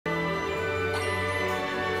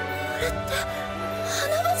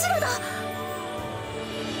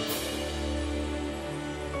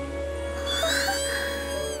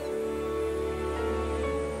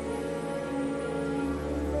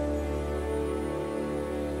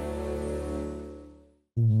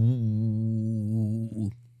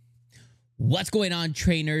What's going on,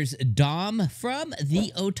 trainers? Dom from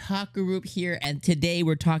the Otaku group here, and today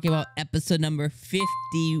we're talking about episode number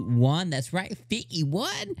 51. That's right, 51.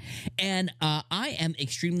 And I am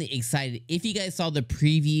extremely excited. If you guys saw the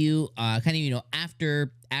preview, kind of,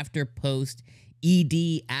 after post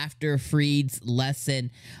ED, after Freed's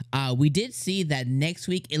lesson, we did see that next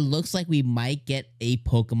week it looks like we might get a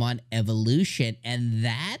Pokemon evolution, and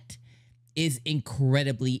that is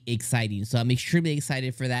incredibly exciting. So I'm extremely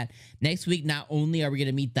excited for that. Next week, not only are we going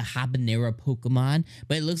to meet the habanero Pokemon,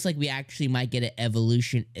 but it looks like we actually might get an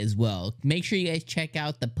evolution as well. Make sure you guys check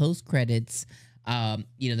out the post credits,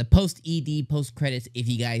 the post ED post credits, if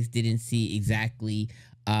you guys didn't see exactly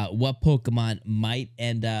what Pokemon might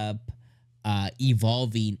end up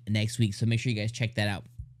evolving next week. So make sure you guys check that out.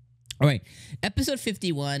 All right. Episode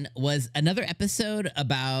 51 was another episode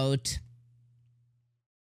about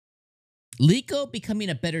Liko becoming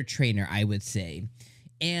a better trainer, I would say.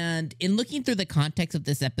 And in looking through the context of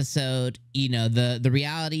this episode, the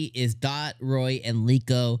reality is Dot, Roy, and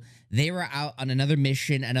Liko, they were out on another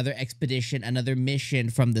mission, another expedition, another mission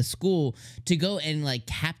from the school to go and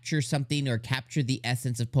capture something or capture the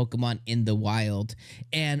essence of Pokemon in the wild.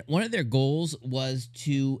 And one of their goals was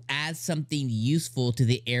to add something useful to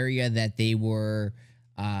the area that they were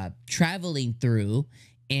traveling through.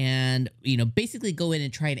 And, basically go in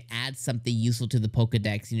and try and add something useful to the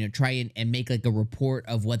Pokedex, try and make a report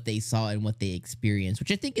of what they saw and what they experienced,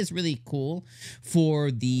 which I think is really cool for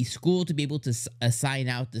the school to be able to assign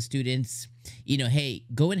out the students, hey,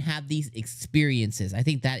 go and have these experiences. I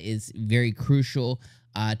think that is very crucial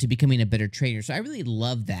to becoming a better trainer. So I really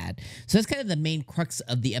love that. So that's kind of the main crux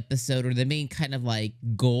of the episode, or the main kind of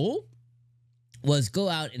goal was go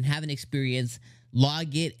out and have an experience,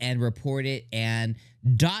 log it and report it. And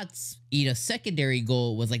Dot's secondary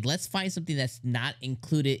goal was let's find something that's not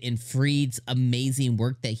included in Freed's amazing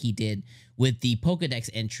work that he did with the Pokedex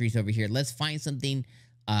entries over here. Let's find something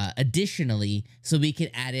additionally so we can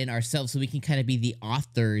add in ourselves, so we can kind of be the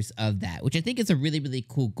authors of that, which I think is a really, really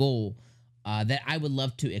cool goal that I would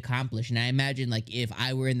love to accomplish. And I imagine if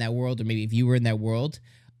I were in that world, or maybe if you were in that world,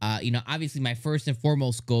 obviously my first and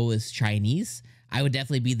foremost goal is Chinese. I would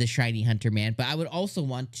definitely be the shiny hunter man, but I would also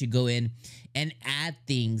want to go in and add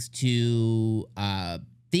things to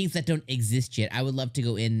things that don't exist yet. I would love to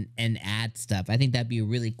go in and add stuff. I think that'd be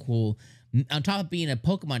really cool. On top of being a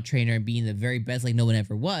Pokemon trainer and being the very best like no one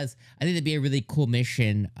ever was, I think that'd be a really cool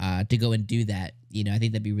mission to go and do that. I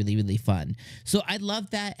think that'd be really, really fun. So I love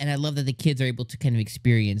that, and I love that the kids are able to kind of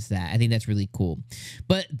experience that. I think that's really cool.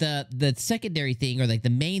 But the secondary thing, or the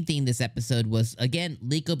main thing this episode was, again,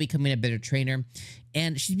 Liko becoming a better trainer,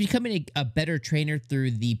 and she's becoming a better trainer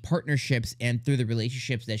through the partnerships and through the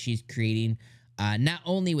relationships that she's creating, not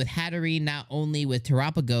only with Hatterene, not only with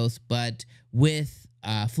Terapagos, but with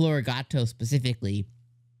Florigato specifically.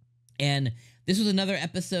 And this was another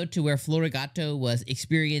episode to where Florigato was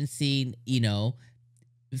experiencing,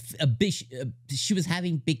 she was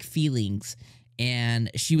having big feelings, and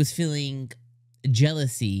she was feeling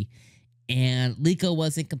jealousy, and Liko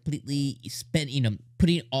wasn't completely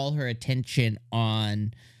putting all her attention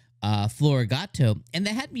on Florigato. And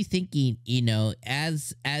that had me thinking,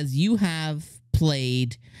 as you have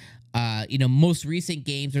played most recent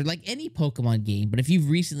games, or any Pokemon game, but if you've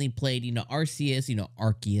recently played, Arceus,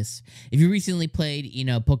 Arceus, if you recently played,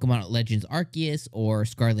 Pokemon Legends Arceus, or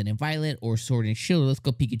Scarlet and Violet, or Sword and Shield, let's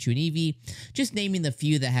go Pikachu and Eevee, just naming the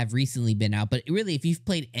few that have recently been out. But really, if you've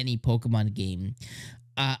played any Pokemon game,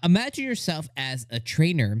 imagine yourself as a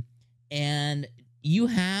trainer, and you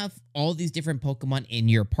have all these different Pokemon in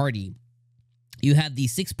your party. You have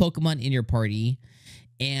these 6 Pokemon in your party,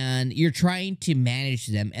 and you're trying to manage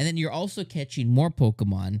them, and then you're also catching more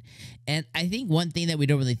Pokemon. And I think one thing that we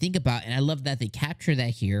don't really think about, and I love that they capture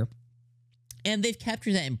that here, and they've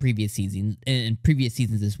captured that in previous seasons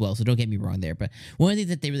as well, so don't get me wrong there, but one of the things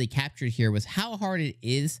that they really captured here was how hard it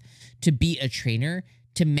is to be a trainer,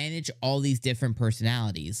 to manage all these different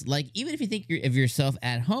personalities. Even if you think of yourself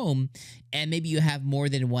at home, and maybe you have more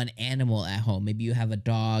than one animal at home, maybe you have a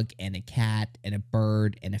dog and a cat and a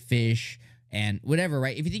bird and a fish and whatever,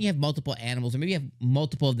 right? If you think you have multiple animals, or maybe you have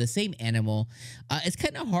multiple of the same animal, it's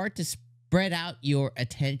kind of hard to spread out your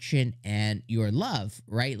attention and your love,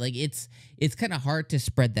 right? Like it's kind of hard to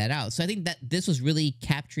spread that out. So I think that this was really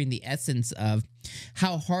capturing the essence of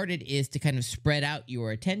how hard it is to kind of spread out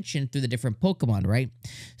your attention through the different Pokemon, right?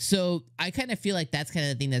 So I kind of feel like that's kind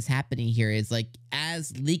of the thing that's happening here is like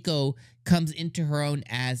as Liko comes into her own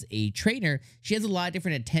as a trainer, she has a lot of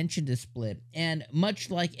different attention to split. And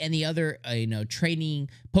much like any other, training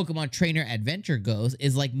Pokemon trainer adventure goes,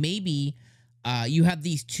 is like maybe you have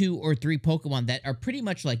these 2 or 3 Pokemon that are pretty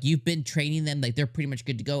much like you've been training them, like they're pretty much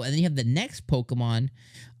good to go. And then you have the next Pokemon.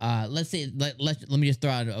 Let's say, let me just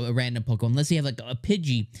throw out a random Pokemon. Let's say you have like a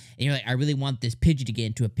Pidgey, and you're like, I really want this Pidgey to get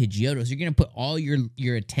into a Pidgeotto. So you're gonna put all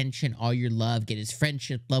your attention, all your love, get his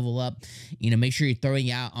friendship level up. Make sure you're throwing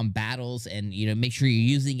it out on battles, and make sure you're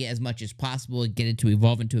using it as much as possible and get it to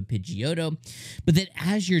evolve into a Pidgeotto. But then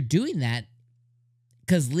as you're doing that,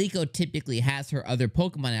 because Liko typically has her other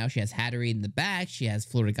Pokemon out. She has Hatterene in the back. She has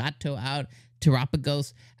Florigato out,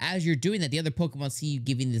 Terapagos. As you're doing that, the other Pokemon see you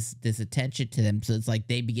giving this attention to them. So it's like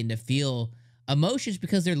they begin to feel emotions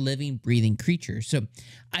because they're living, breathing creatures. So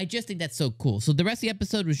I just think that's so cool. So the rest of the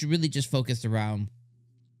episode was really just focused around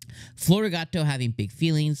Florigato having big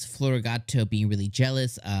feelings, Florigato being really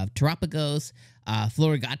jealous of Terapagos,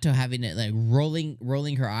 Florigato having it like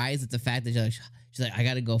rolling her eyes at the fact that she's like, I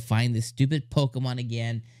gotta go find this stupid Pokemon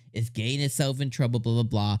again. It's getting itself in trouble, blah, blah,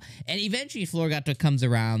 blah. And eventually Florigato comes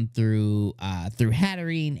around through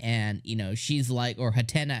Hatterene, and, she's like, or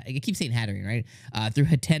Hatenna, I keep saying Hatterene, right? Through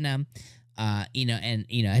Hatenna,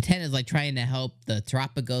 Hatenna's like trying to help the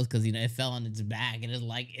Terapagos because, it fell on its back, and it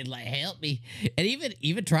like, help me. And even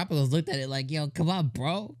Terapagos looked at it like, come on,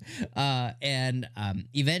 bro.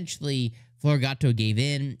 Eventually Florigato gave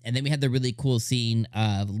in, and then we had the really cool scene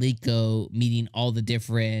of Liko meeting all the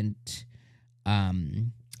different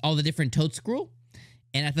Toadscruel,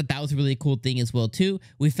 and I thought that was a really cool thing as well too.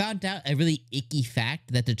 We found out a really icky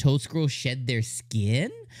fact that the Toadscruel shed their skin,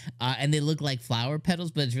 and they look like flower petals,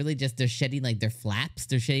 but it's really just they're shedding like their flaps.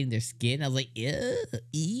 They're shedding their skin. I was like,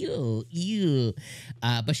 ew.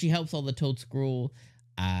 But she helps all the Toadscruel.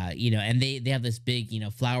 And they have this big,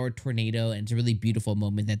 flower tornado, and it's a really beautiful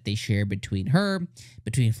moment that they share between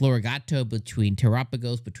Florigato, between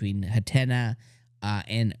Terapagos, between Hatenna,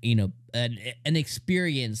 and, an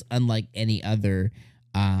experience unlike any other.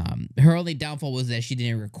 Her only downfall was that she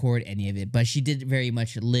didn't record any of it, but she did very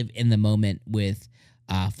much live in the moment with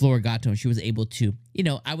Florigato, and she was able to,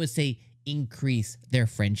 I would say increase their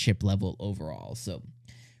friendship level overall. So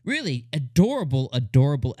really adorable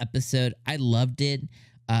episode. I loved it.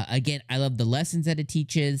 Again, I love the lessons that it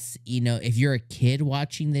teaches. If you're a kid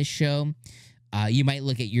watching this show, you might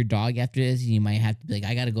look at your dog after this, and you might have to be like,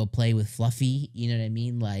 I gotta go play with Fluffy. You know what I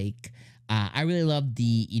mean? Like, I really love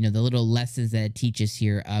the little lessons that it teaches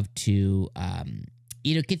here of to,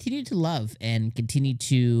 continue to love and continue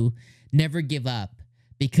to never give up,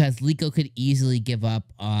 because Liko could easily give up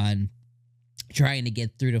on trying to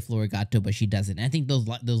get through to Florigato, but she doesn't. And I think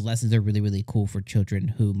those lessons are really, really cool for children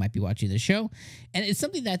who might be watching the show. And it's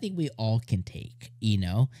something that I think we all can take,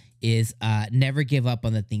 is never give up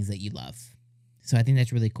on the things that you love. So I think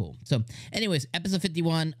that's really cool. So anyways, episode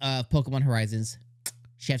 51 of Pokemon Horizons,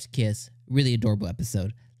 chef's kiss, really adorable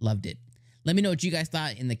episode. Loved it. Let me know what you guys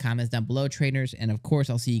thought in the comments down below, trainers. And of course,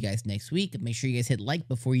 I'll see you guys next week. Make sure you guys hit like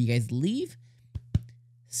before you guys leave.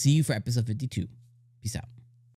 See you for episode 52. Peace out.